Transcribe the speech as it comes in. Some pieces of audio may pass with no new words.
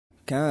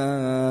كافها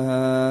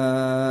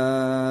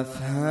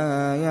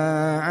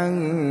يا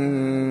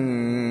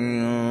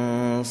عين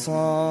صاد.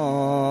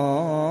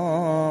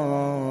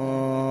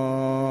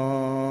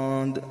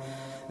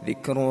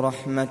 ذكر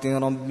رحمة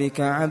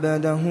ربك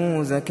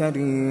عبده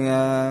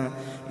زكريا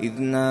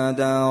إذ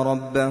نادى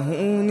ربه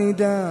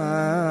نداء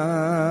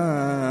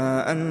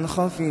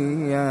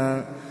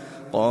خفيا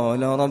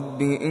قال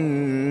رب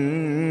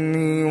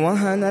إني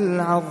وهن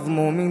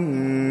العظم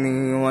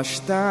مني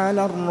واشتعل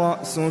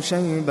الرأس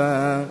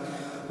شيبا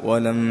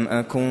ولم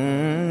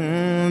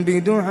أكن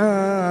بدعائك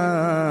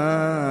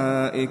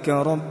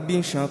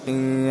رب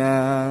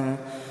شقيا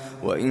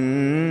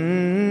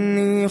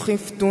وإني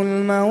خفت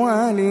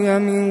الموالي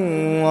من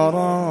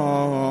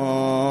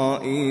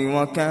ورائي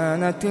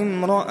وكانت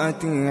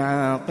امرأتي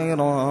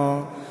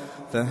عاقرا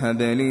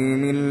فهب لي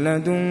من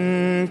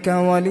لدنك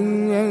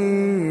وليا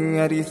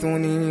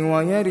يرثني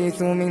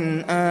ويرث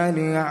من آل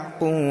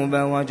يعقوب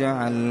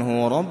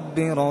واجعله رب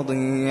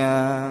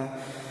رضيا.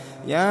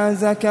 يا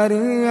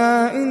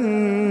زكريا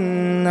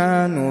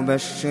إنا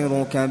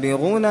نبشرك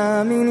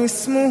بغلام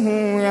اسمه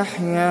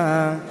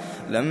يحيى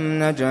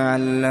لم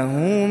نجعل له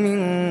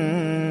من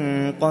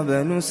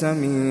قبل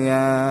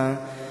سميا.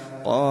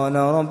 قال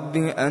رب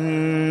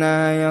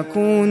أنى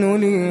يكون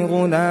لي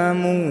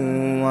غلام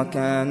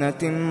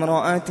وكانت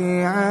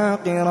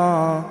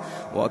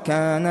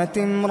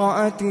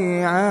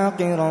امرأتي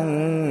عاقرا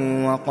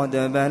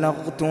وقد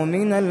بلغت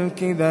من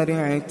الكبر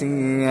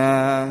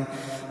عتيا.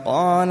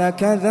 قال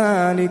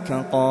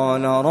كذلك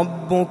قال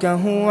ربك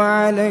هو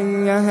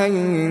علي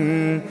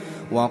هين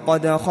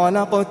وقد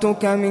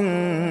خلقتك من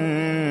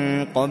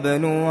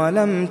قبل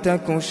ولم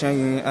تك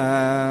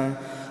شيئا.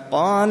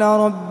 قال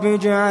رب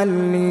اجعل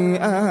لي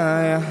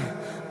آية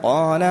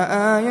قال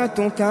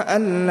آيتك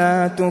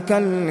ألا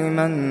تكلم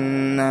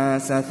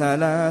الناس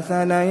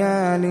 3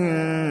 ليال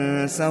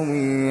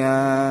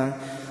سويا.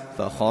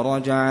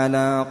 فخرج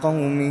على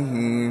قومه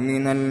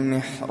من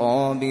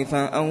المحراب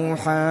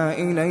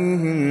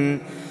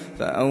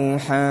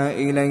فأوحى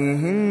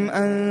إليهم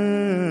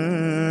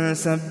أن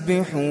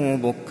سبحوا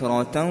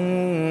بكرة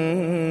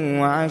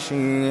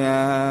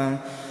وعشيا.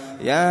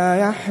 يا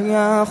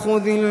يحيى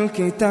خذ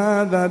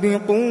الكتاب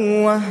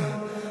بقوة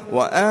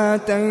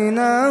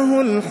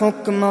وآتيناه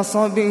الحكم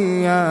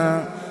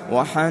صبيا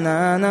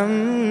وحنانا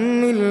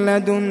من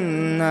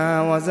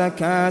لدنا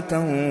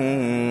وزكاة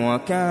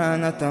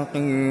وكان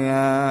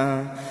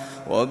تقيا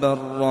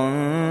وبرا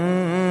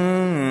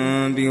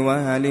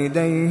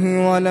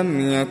بوالديه ولم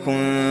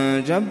يكن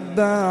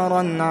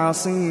جبارا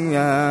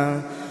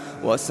عصيا.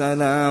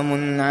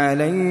 وسلام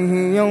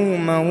عليه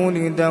يوم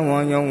ولد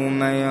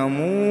ويوم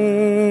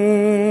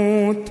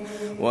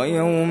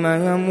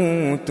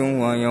يموت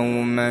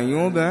ويوم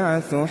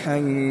يبعث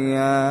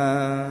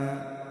حيا.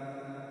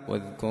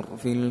 واذكر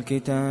في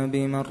الكتاب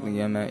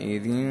مريم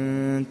إذ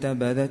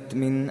انتبذت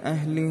من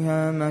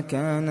أهلها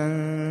مكانا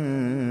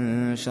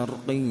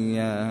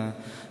شرقيا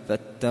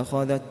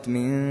فاتخذت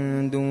من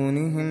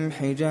دونهم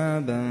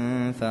حجابا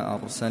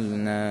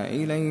فأرسلنا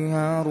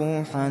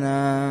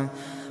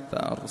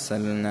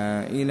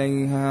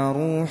إليها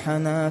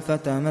روحنا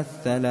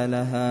فتمثل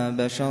لها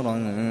بشرا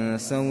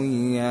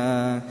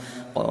سويا.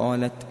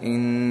 قالت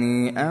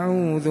إني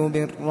أعوذ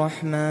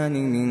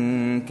بالرحمن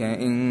منك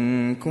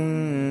إن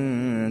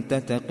كنت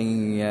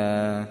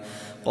تقيا.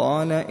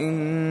 قال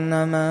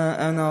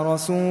إنما أنا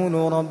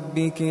رسول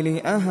ربك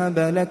لأهب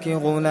لك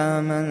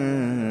غلاما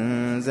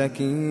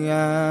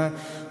زكيا.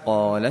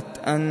 قالت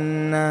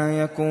أنى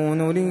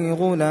يكون لي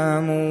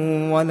غلام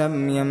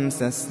ولم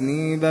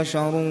يمسسني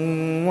بشر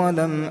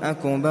ولم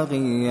أك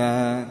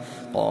بغيا.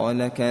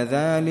 قال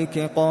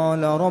كذلك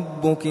قال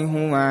ربك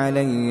هو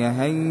علي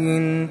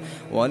هين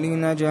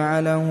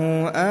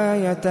ولنجعله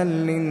آية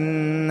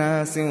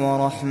للناس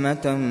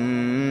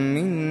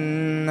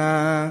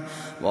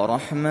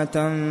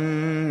ورحمة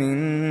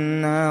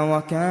منا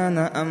وكان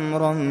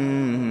أمرا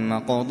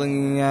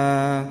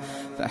مقضيا.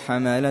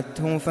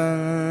 فحملته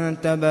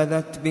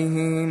فانتبذت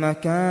به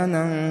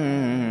مكانا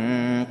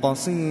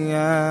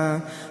قصيا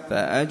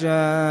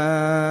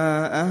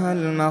فأجاءها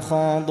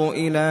المخاض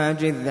إلى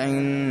جذع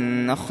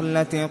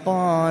النخلة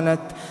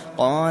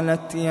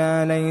قالت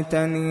يا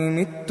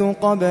ليتني مت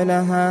قبل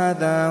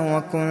هذا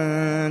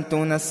وكنت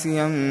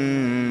نسيا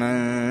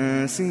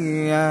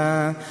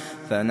منسيا.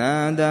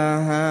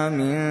 فناداها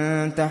من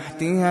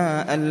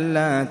تحتها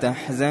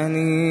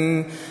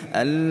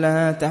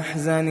ألا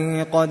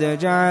تحزني قد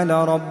جعل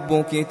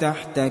ربك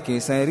تحتك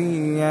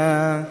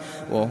سريا.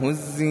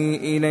 وهزي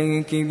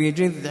إليك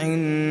بجذع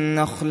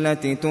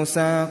النخلة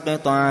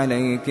تساقط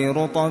عليك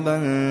رطبا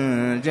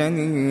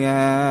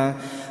جنيا.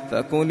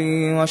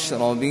 فكلي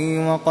واشربي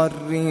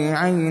وقري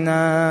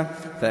عينا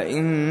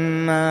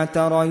فإما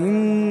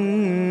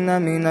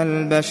ترين من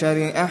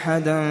البشر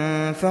أحدا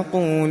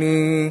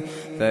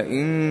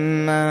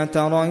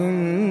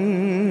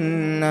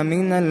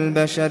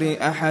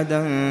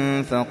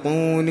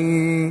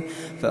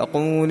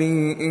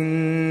فقولي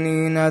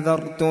إني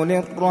نذرت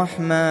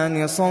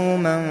للرحمن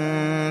صوما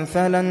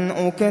فلن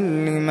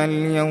أكلم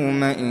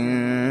اليوم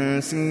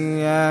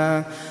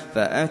إنسيا.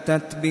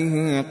 فأتت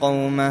به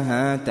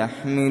قومها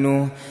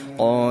تحمله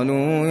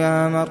قالوا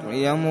يا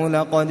مريم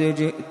لقد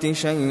جئت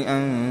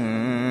شيئا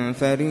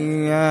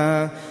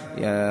فريا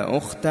يا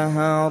أخت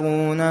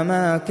هارون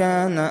ما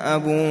كان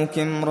أبوك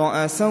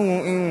امرأ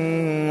سوء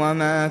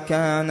وما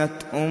كانت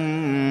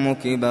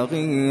أمك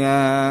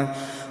بغيا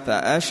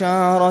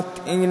فأشارت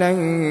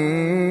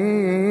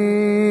إليه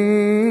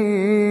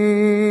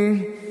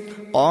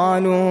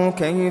قالوا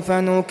كيف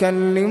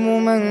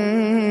نكلم من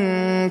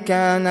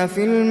كان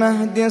في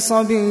المهد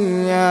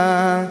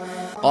صبيا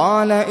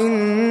قال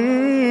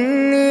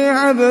إني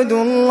عبد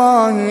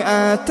الله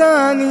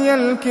آتاني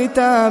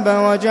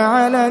الكتاب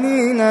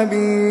وجعلني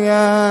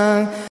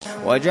نبيا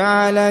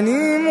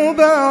وجعلني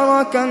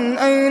مباركا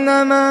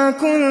أينما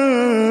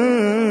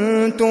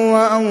كنت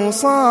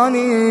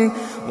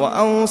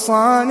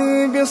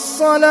وأوصاني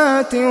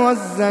بالصلاة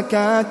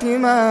والزكاة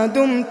ما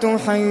دمت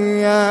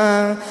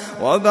حيا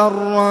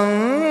وبرا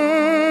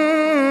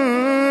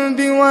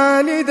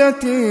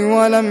بوالدتي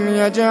ولم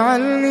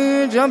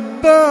يجعلني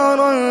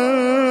جبارا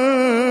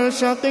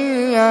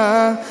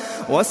شقيا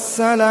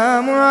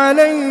والسلام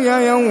علي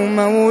يوم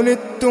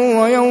ولدت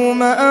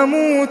ويوم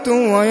أموت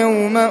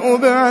ويوم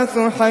أبعث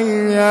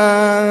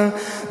حيا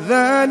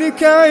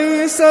ذلك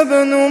عيسى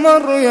ابن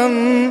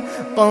مريم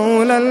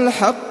قول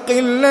الحق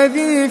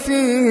الذي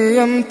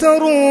فيه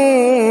يمترون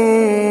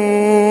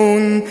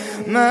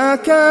ما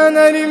كان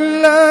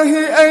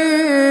لله أن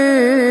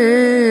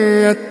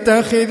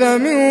يتخذ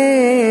من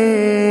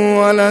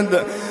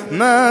ولد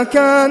ما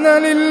كان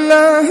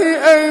لله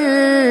أن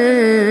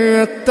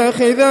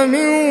يتخذ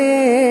من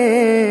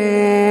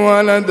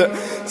ولد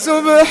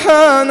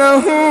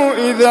سبحانه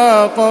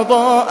إذا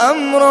قضى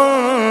أمرا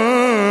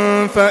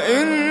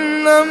فإنما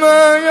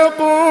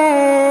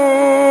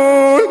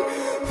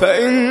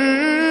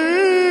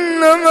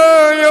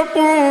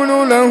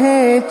يقول له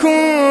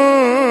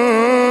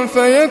كن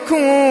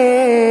فيكون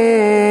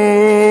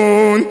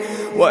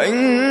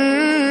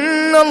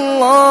وإن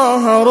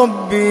الله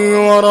ربي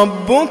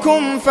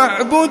وربكم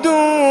فاعبدوه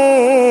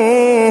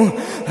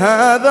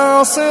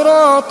هذا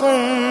صراط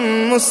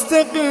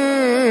مستقيم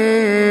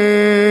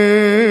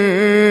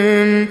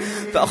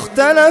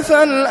فاختلف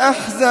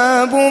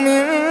الأحزاب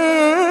من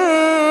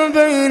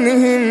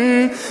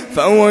بينهم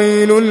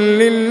فويل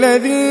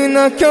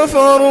للذين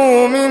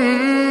كفروا من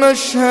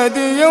مشهد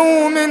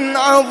يوم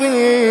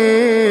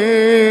عظيم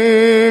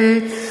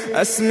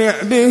أسمع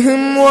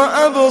بهم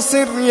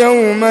وأبصر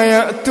يوم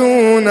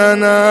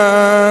يأتوننا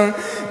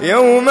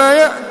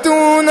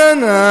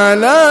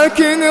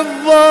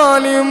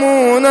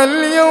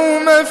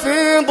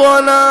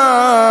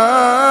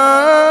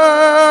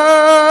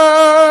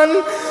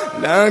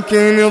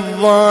لكن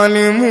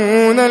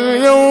الظالمون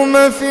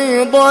اليوم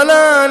في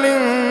ضلال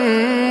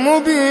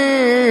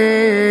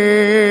مبين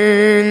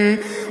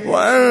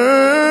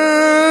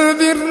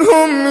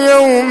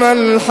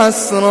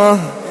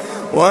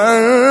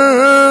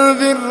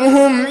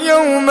وأنذرهم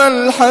يوم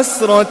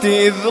الحسرة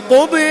إذ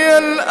قضي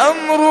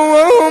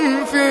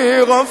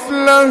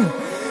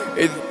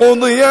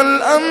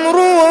الأمر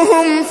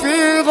وهم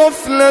في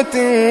غفلة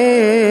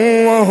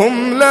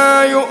وهم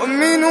لا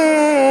يؤمنون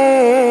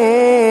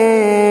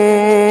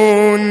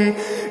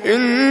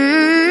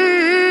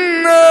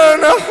إنا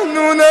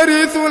نحن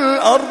نرث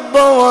الأرض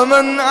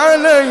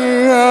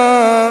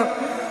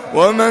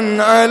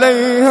ومن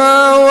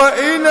عليها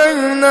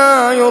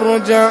وإلينا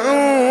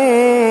يرجعون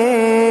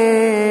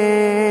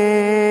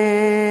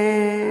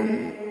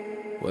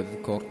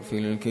واذكر في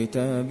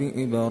الكتاب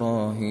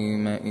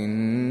إبراهيم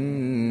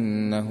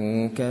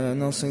إنه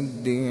كان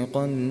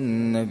صديقا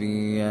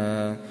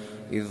نبيا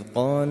إذ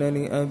قال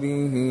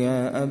لأبيه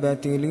يا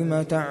أبت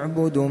لم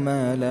تعبد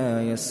ما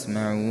لا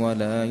يسمع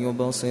ولا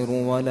يبصر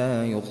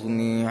ولا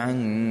يغني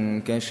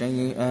عنك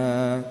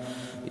شيئا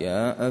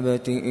يا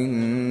أبت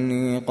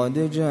إني قد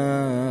جاءني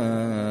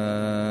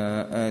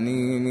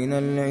من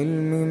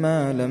العلم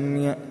ما لم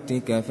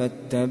يأتك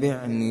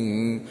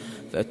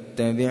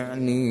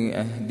فاتبعني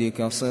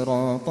أهدك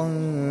صراطا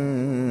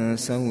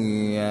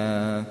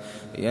سويا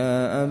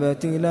يا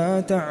أبت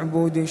لا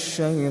تعبد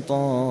الشيطان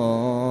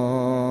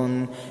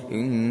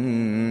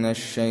إن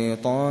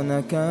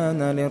الشيطان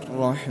كان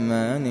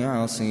للرحمن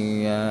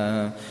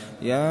عصيا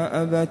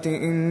يا أبت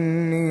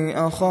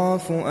إني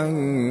أخاف أن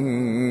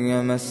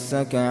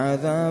يمسك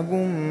عذاب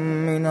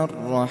من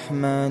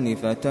الرحمن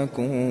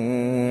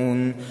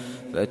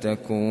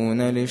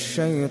فتكون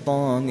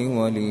للشيطان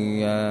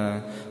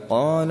وليا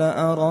قال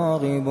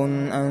أراغب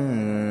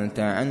أنت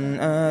عن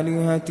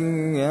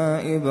آلهتي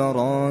يا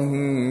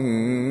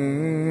إبراهيم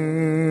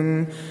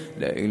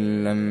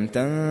لئن لم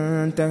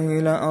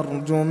تنته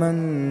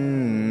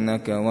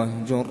لأرجمنك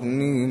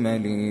واهجرني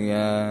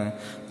مليا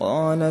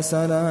قال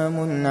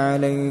سلام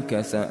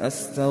عليك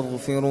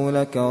سأستغفر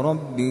لك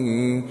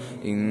ربي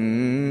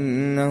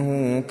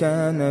إنه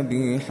كان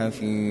بي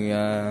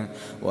حفيا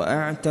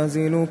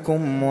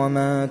وأعتزلكم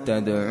وما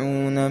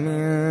تدعون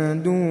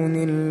من دون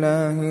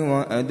الله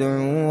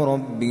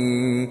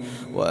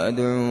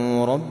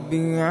وأدعو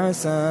ربي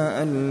عسى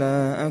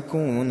ألا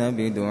أكون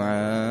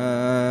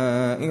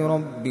بدعاء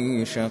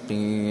ربي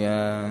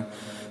شقيا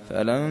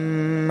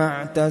فلما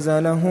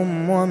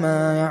اعتزلهم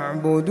وما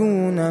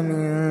يعبدون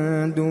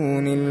من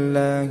دون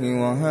الله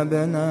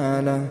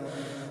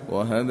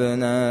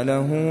وهبنا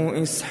له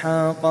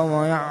إسحاق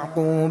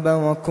ويعقوب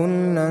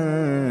وكلا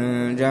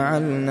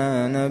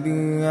جعلنا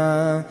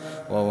نبيا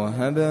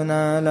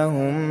ووهبنا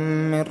لهم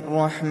من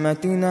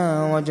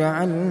رحمتنا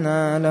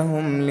وجعلنا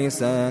لهم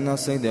لسان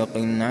صدق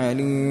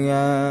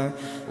عليا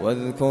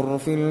واذكر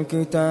في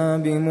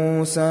الكتاب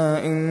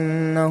موسى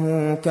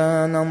إنه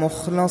كان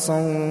مخلصا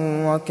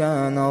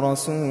وكان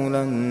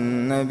رسولا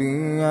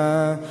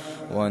نبيا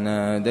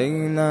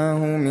وناديناه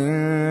من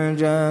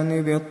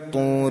جانب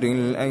الطور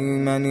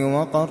الأيمن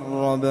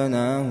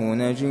وقربناه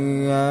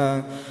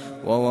نجيا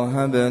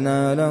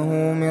ووهبنا له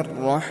من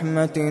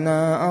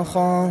رحمتنا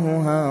أخاه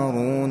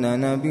هارون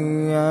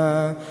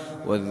نبيا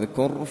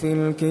واذكر في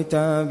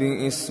الكتاب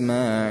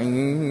إسماعيل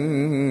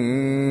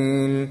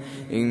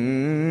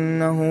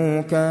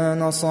إنه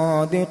كان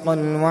صادق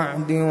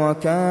الوعد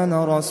وكان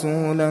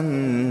رسولا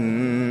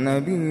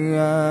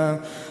نبيا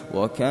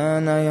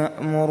وكان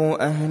يأمر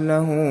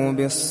أهله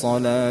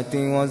بالصلاة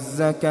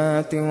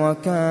والزكاة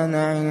وكان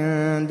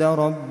عند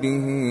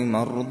ربه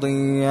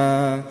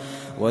مرضيا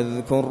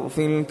واذكر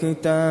في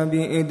الكتاب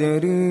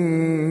إدريس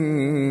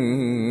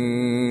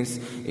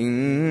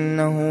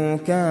إنه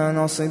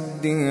كان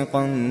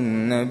صديقا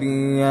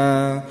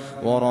نبيا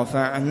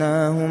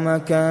ورفعناه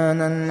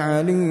مكانا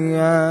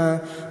عليا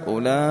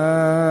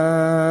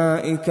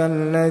أولئك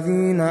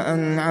الذين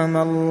أنعم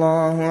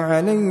الله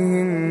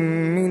عليهم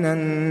من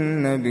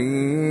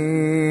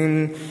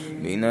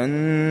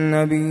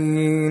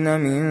النبيين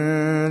من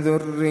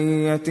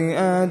ذرية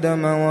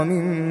آدم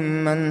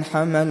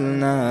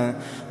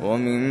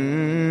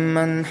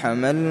وممن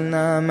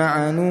حملنا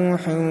مع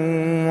نوح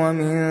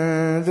ومن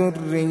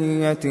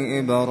ذرية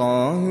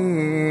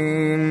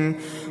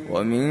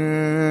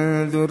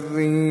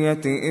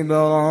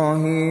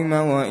إبراهيم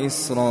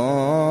وإسرائيل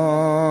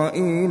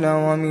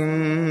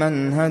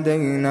وممن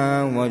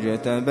هدينا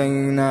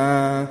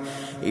واجتبينا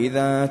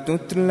إذا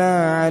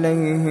تتلى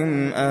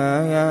عليهم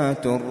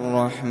آيات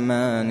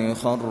الرحمن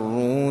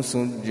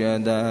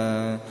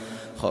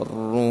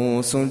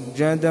خروا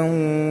سجدا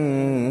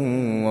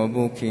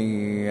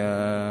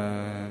وبكيا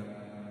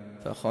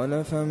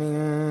فخلف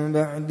من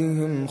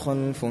بعدهم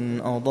خلف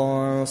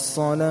أضاعوا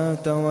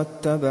الصلاة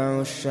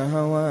واتبعوا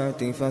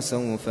الشهوات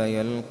فسوف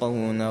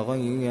يلقون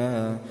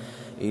غيا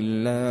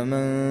إلا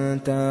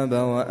من تاب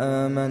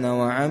وآمن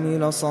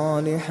وعمل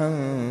صالحا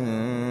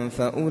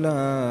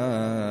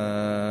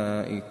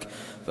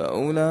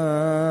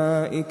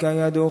فأولئك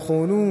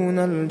يدخلون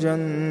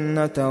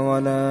الجنة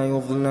ولا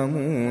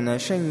يظلمون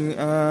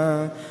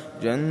شيئا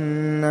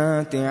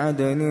جنات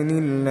عدن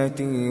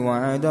التي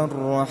وعد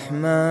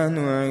الرحمن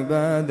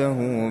عباده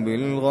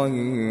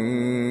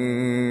بالغيب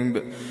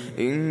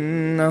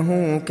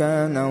إنه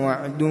كان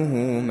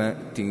وعده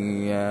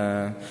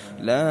مأتيا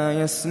لا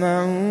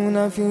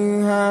يسمعون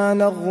فيها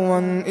لغوا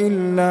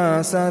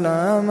إلا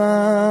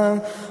سلاما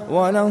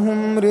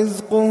ولهم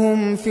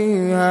رزقهم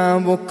فيها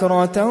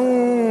بكرة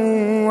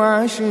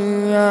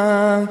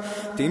وعشيا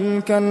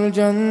تلك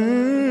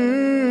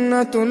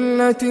الجنة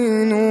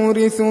التي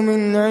نورث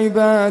من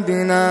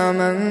عبادنا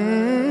من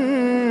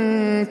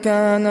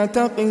كان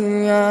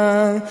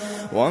تقيا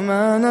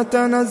وما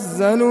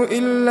نتنزل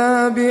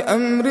إلا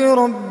بأمر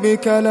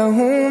ربك له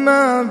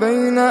ما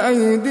بين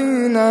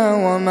أيدينا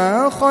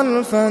وما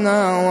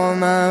خلفنا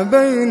وما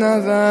بين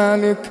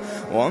ذلك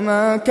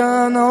وما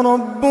كان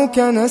ربك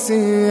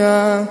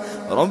نسيا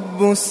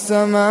رب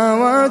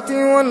السماوات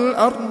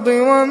والأرض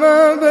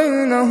وما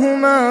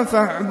بينهما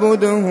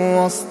فاعبده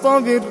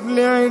واصطبر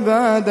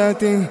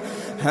لعبادته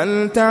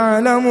هل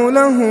تعلم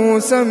له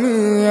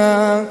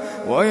سميا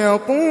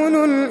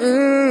ويقول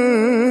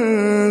الإنسان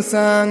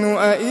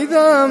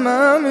أإذا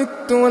ما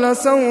مت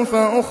لسوف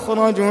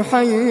أخرج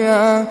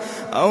حيا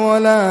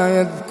أولا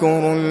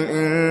يذكر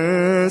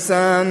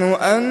الإنسان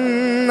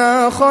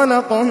أنا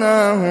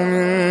خلقناه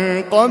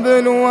من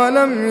قبل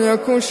ولم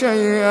يك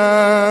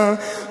شيئا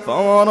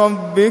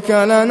فوربك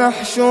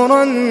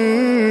لنحشرنهم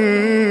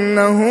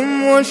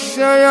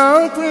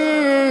والشياطين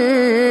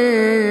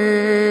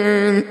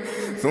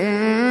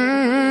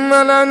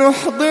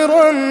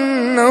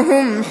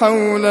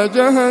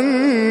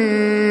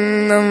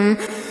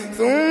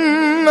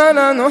ثم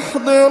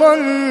لنحضرنهم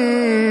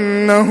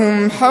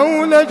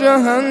حول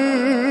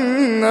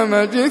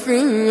جهنم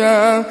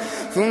جثيا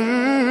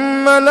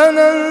ثم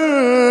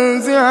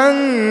لننزعن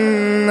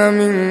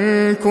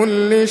من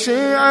كل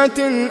شيعة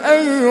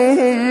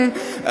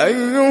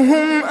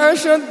أيهم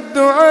أشد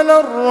على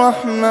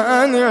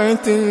الرحمن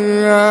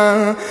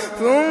عتيا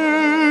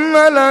ثم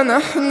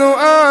لنحن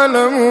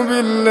أعلم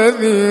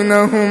بالذين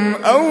هم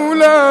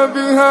أولى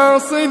بها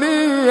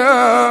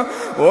صليا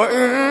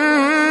وإن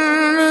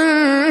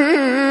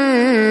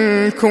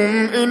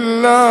منكم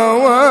إلا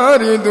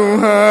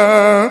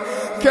واردها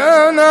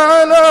كان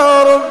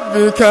على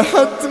ربك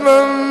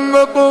حتما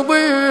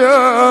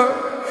مقضيا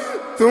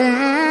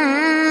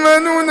ثم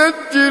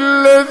ننجي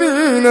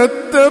الذين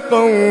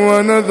اتقوا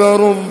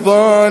ونذر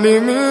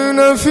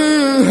الظالمين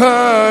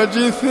فيها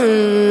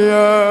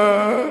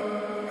جثيا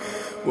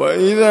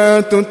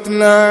وإذا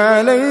تتلى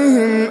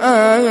عليهم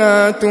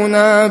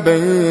آياتنا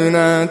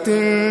بينات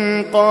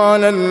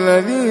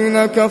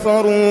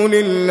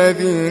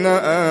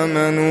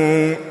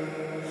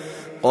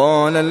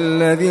قال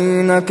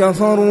الذين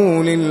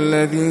كفروا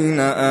للذين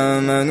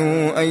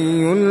آمنوا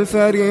أي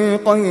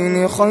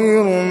الفريقين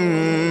خير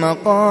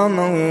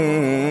مقاما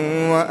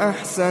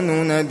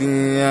وأحسن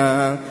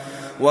نديا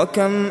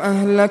وكم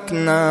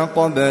أهلكنا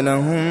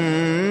قبلهم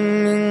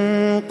من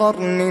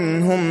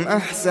قرن هم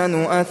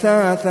أحسن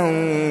أثاثا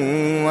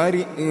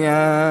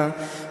ورئيا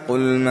قل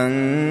من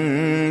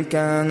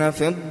كان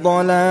في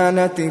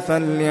الضلالة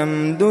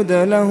فليمدد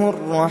له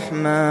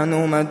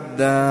الرحمن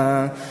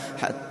مدا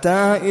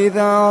حتى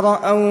إذا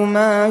رأوا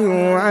ما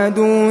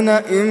يوعدون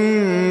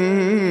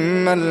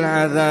إما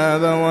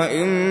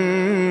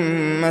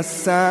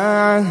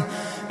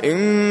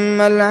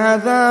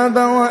العذاب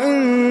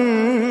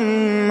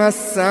وإما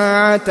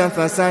الساعة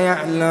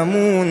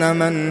فسيعلمون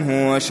من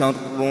هو شر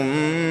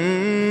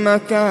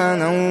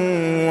مكانا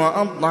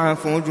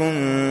وأضعف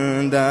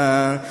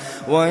جندا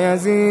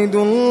ويزيد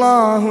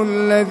الله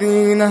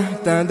الذين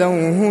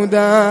اهتدوا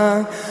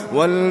هدى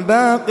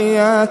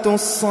والباقيات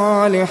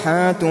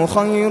الصالحات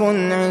خير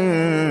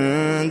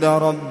عند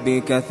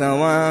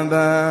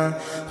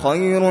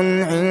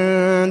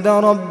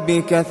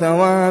ربك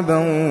ثوابا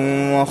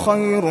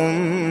وخير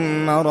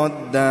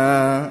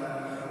مردا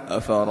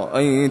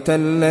أفرأيت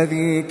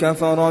الذي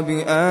كفر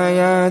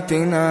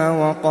بآياتنا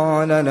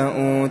وقال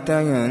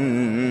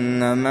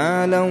لأوتين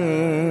مالا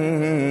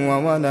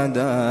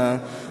وولدا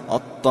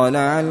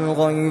أطلع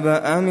الغيب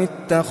أم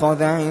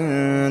اتخذ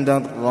عند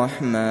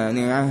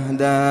الرحمن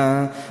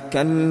عهدا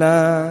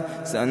كلا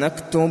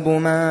سنكتب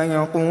ما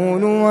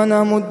يقول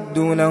ونمد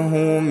له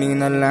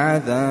من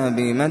العذاب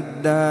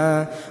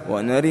مدا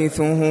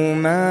ونرثه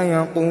ما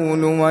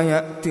يقول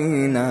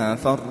ويأتينا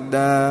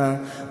فردا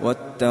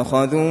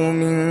واتخذوا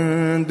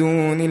من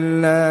دون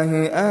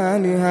الله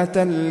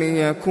آلهة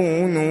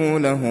ليكونوا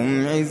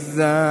لهم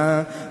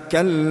عزا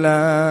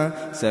كلا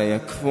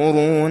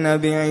سيكفرون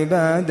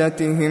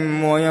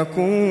بعبادتهم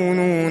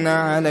ويكونون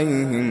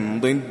عليهم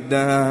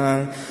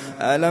ضدا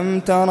ألم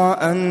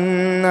تر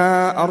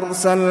أنا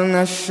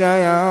أرسلنا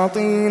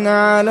الشياطين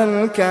على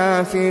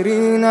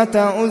الكافرين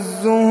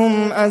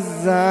تؤزهم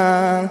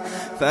أزا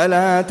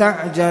فلا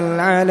تعجل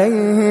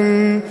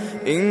عليهم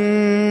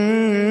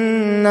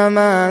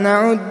إنما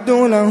نعد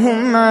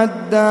لهم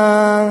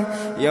عدا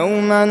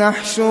يوم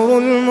نحشر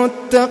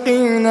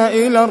المتقين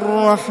إلى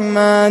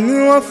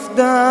الرحمن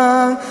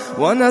وفدا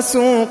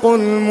ونسوق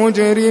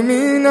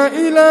المجرمين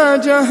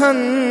إلى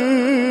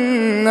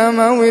جهنم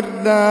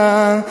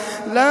وردا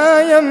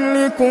لا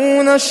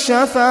يملكون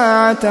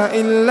الشفاعة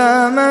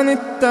إلا من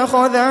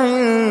اتخذ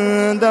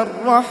عند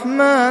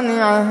الرحمن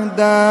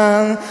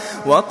عهدا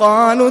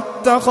وقالوا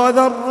اتخذ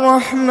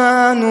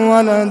الرحمن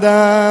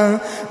ولدا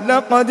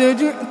لقد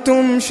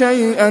جئتم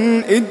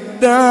شيئا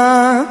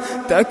إدا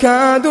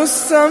تكاد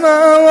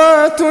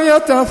السماوات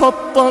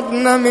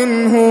يتفطرن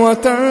منه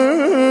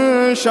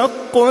وتنشق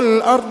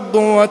الأرض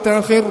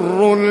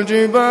وتخر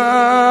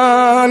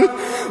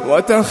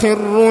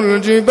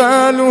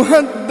الجبال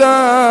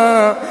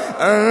هدا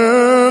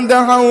أن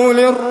دعوا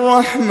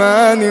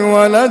للرحمن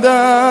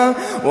ولدا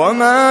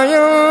وما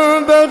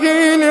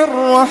ينبغي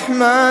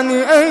للرحمن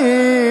أن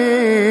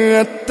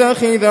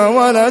يتخذ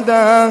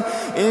ولدا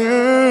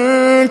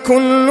إن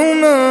كل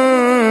من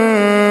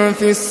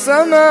في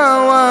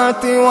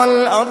السماوات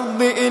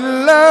والأرض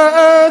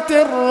إلا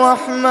آتي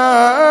الرحمن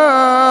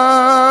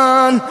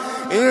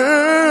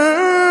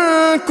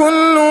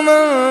كل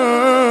من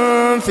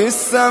في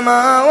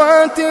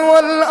السماوات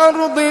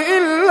والأرض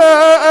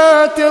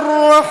إلا آتي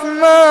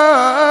الرحمن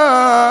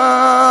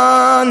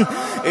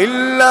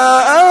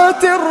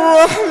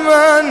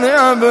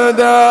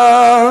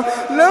عبدا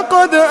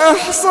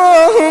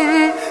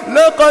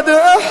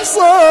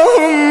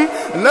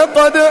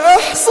لقد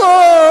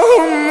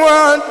أحصاهم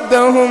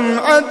وعدهم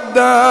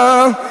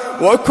عدا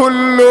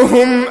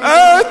وكلهم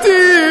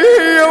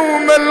آتيه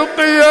يوم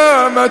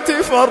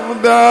القيامة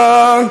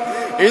فردا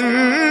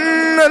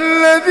إن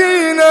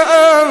الذين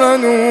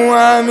آمنوا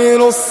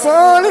وعملوا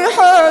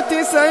الصالحات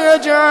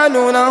سيجعل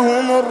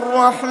لهم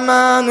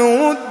الرحمن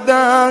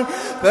ودا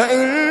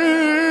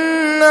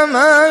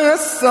فإنما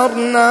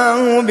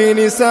يسرناه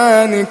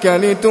بلسانك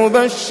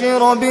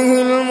لتبشر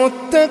به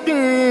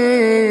المتقين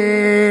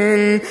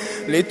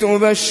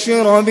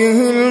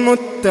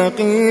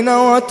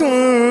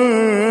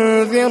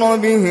وتنذر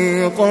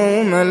به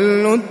قوما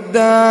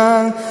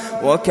لدا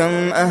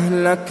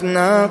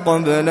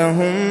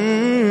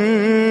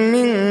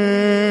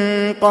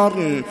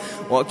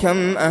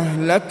وكم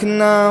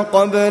أهلكنا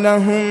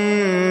قبلهم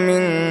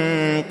من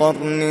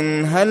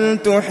قرن هل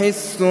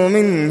تحس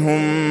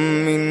منهم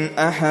من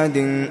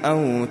أحد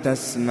أو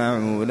تسمع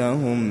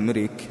لهم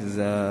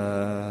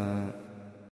ركزا.